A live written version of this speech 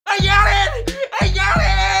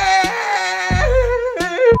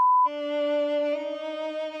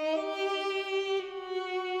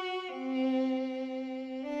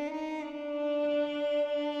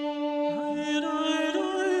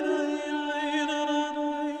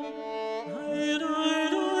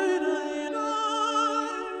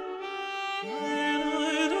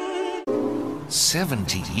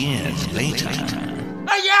70 years later. I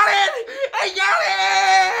got it! I got it!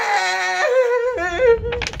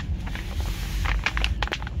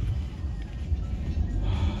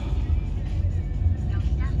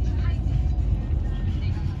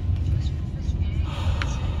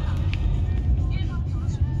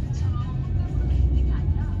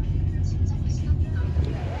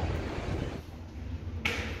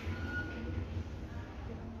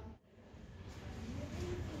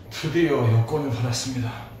 드디어 여권을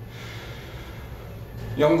받았습니다.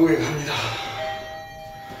 영국에 갑니다.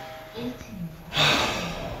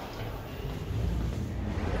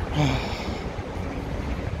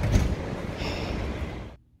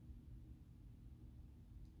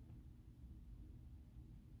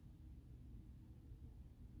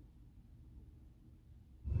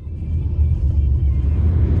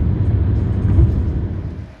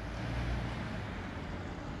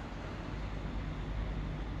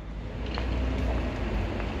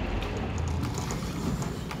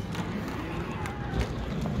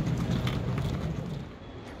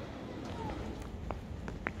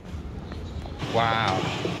 와우.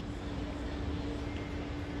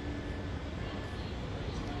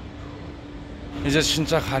 이제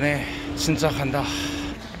진짜 가네. 진짜 간다.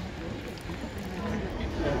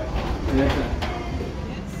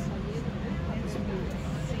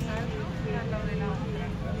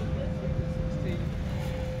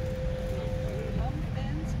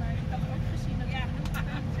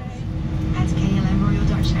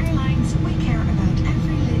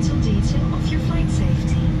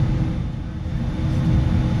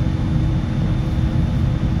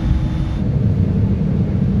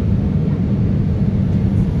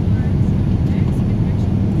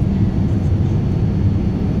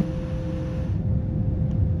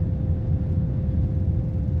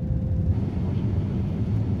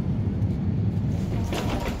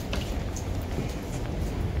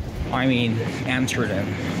 I mean, Amsterdam,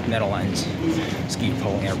 Netherlands,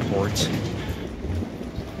 Schiphol Airport.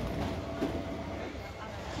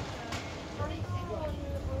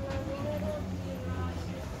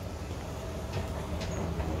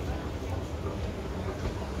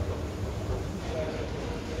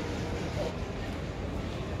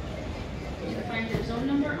 Find your zone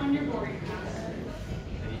number on your boarding pass.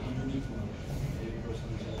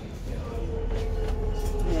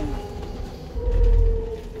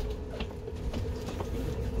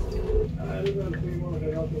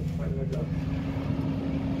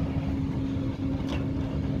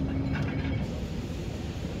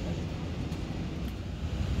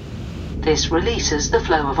 This releases the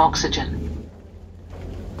flow of oxygen.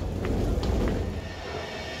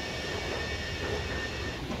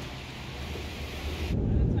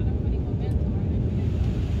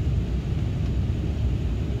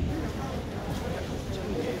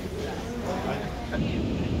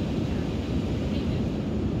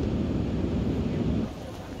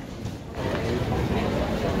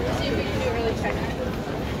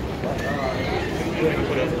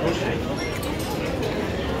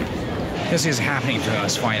 This is happening to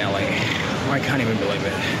us finally. I can't even believe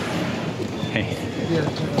it. Hey.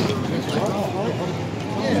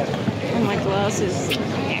 Oh, my glasses.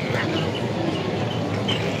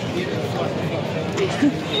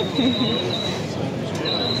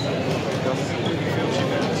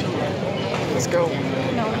 Let's go.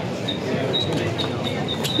 No.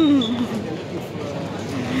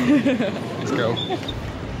 Let's go.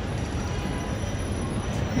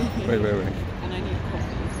 Wait. And I need coffee.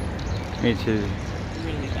 Me too.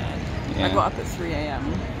 Really bad. Yeah. I got up at 3 a.m.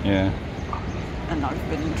 Yeah. and I've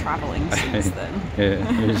been travelling since then.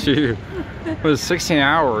 Yeah, me too. It was 16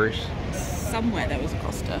 hours. Somewhere there was a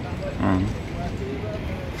Costa.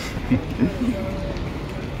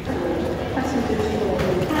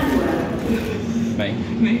 Mate.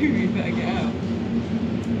 Maybe we better get out.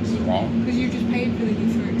 This is wrong. Because you just paid for the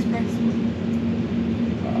Heathrow Express one.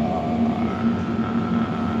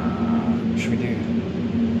 What should we do?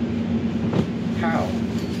 How?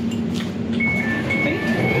 Thank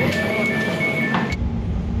you.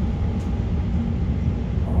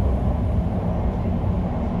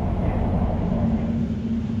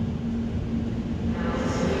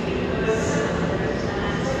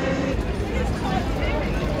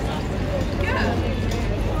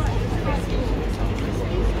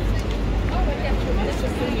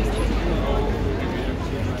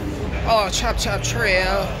 Oh, chop chop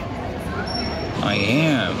trail. I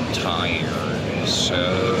am tired.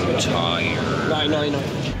 So tired. No.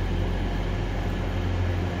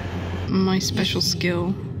 My special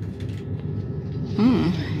skill.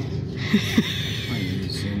 Are you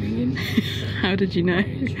zooming in? How did you know?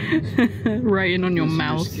 Right in on your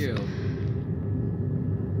mouth. Skill.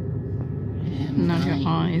 Now your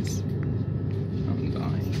eyes. I'm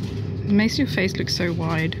dying. It makes your face look so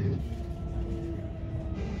wide.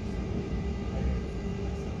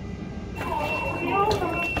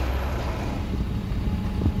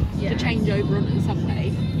 To change over onto the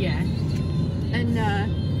subway. Yeah. And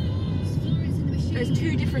there's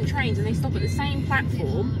two different trains and they stop at the same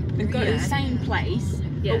platform and go to the same place.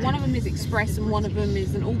 Yeah. But one of them is express and one of them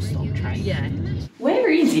is an all-stop train. Yeah. Where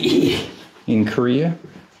is he? In Korea?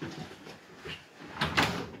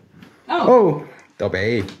 Oh.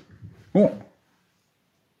 Dobby. Oh.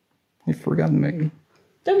 You forgot me.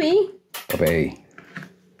 Dobby. Dobby.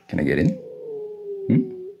 Can I get in?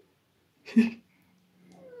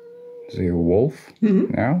 Is he a wolf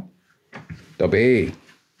now? Dobby.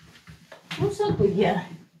 What's up with you?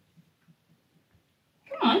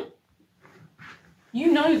 Come on.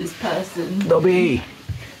 You know this person. Dobby.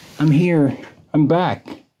 I'm here. I'm back.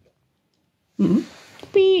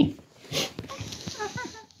 Dobby.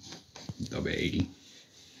 Dobby.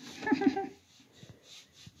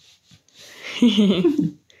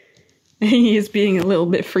 He is being a little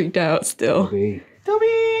bit freaked out still. Dobby.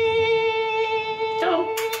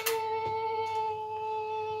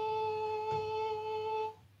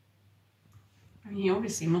 He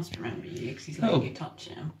obviously must remember you because he's letting you touch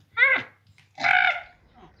him.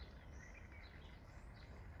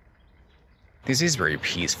 This is very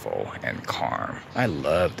peaceful and calm. I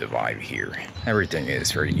love the vibe here. Everything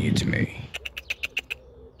is very new to me.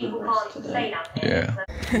 Yeah.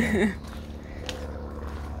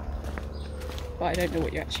 But I don't know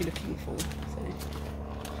what you're actually looking for.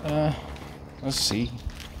 So. Let's see.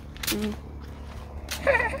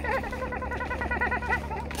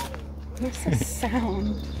 What's the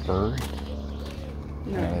sound? Bird?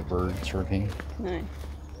 No. Another bird chirping. No.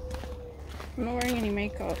 I'm not wearing any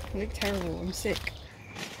makeup. I look terrible. I'm sick.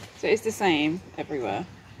 So it's the same everywhere.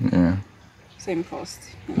 Yeah. Same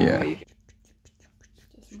cost. Yeah.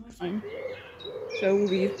 Just mine. So all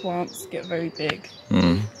these plants get very big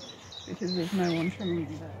because there's no one trimming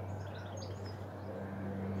them.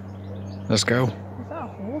 Let's go. Is that a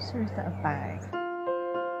horse or is that a bag?